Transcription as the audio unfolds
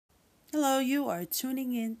Hello, you are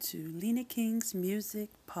tuning in to Lena King's Music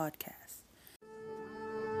Podcast.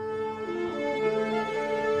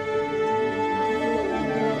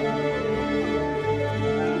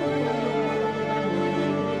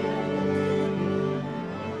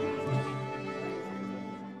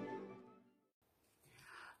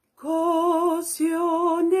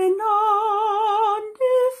 Kosionen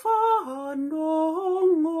andi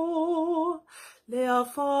whanongo lea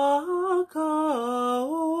whakao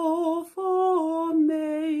fo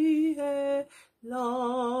mei he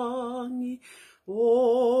langi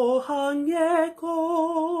o hange ko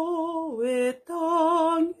e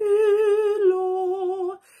tangilo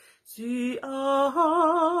si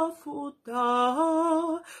a futa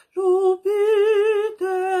lupi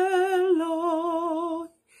te lai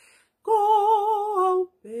ko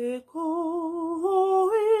pe ko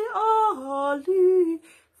e ali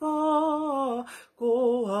fa ko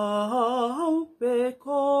pe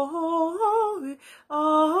ko e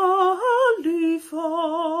ali fa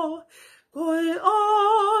ko e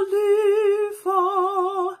ali fa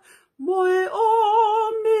moi o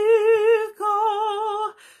mika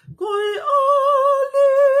ko e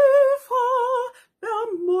ali fa pe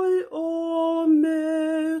moi o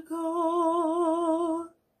mika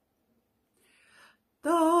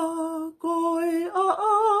ta koe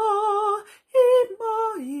I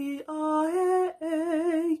mai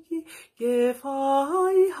ke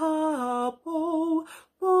whai hapo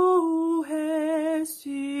po he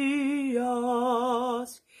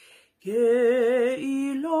sias ke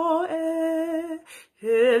ilo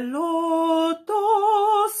he loto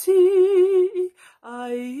si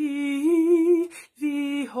ai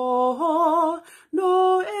viho no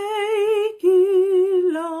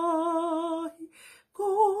lai ko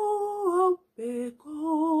pe ko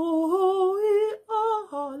I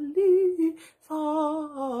ali fa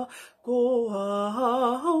ko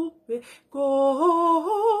pe ko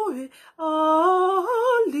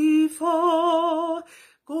ali fa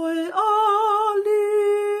ko ali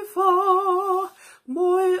fa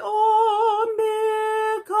moi o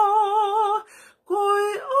meka ko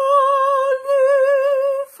ali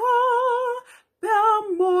fa pe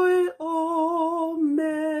moi o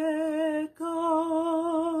meka.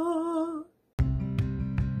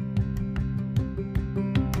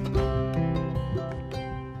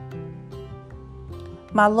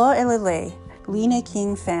 Malo elele, Lena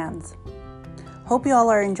King fans. Hope you all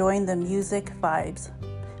are enjoying the music vibes.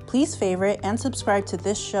 Please favorite and subscribe to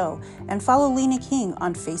this show and follow Lena King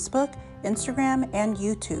on Facebook, Instagram, and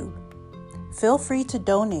YouTube. Feel free to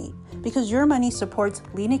donate because your money supports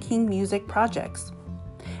Lena King music projects.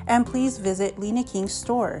 And please visit Lena King's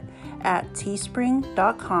store at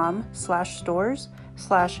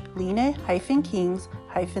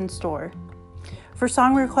teespring.com/stores/Lena-Kings-store. For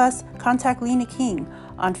song requests, contact Lena King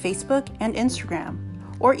on Facebook and Instagram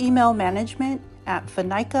or email management at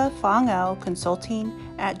fanikafangao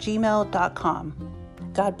consulting@gmail.com.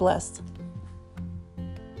 God bless.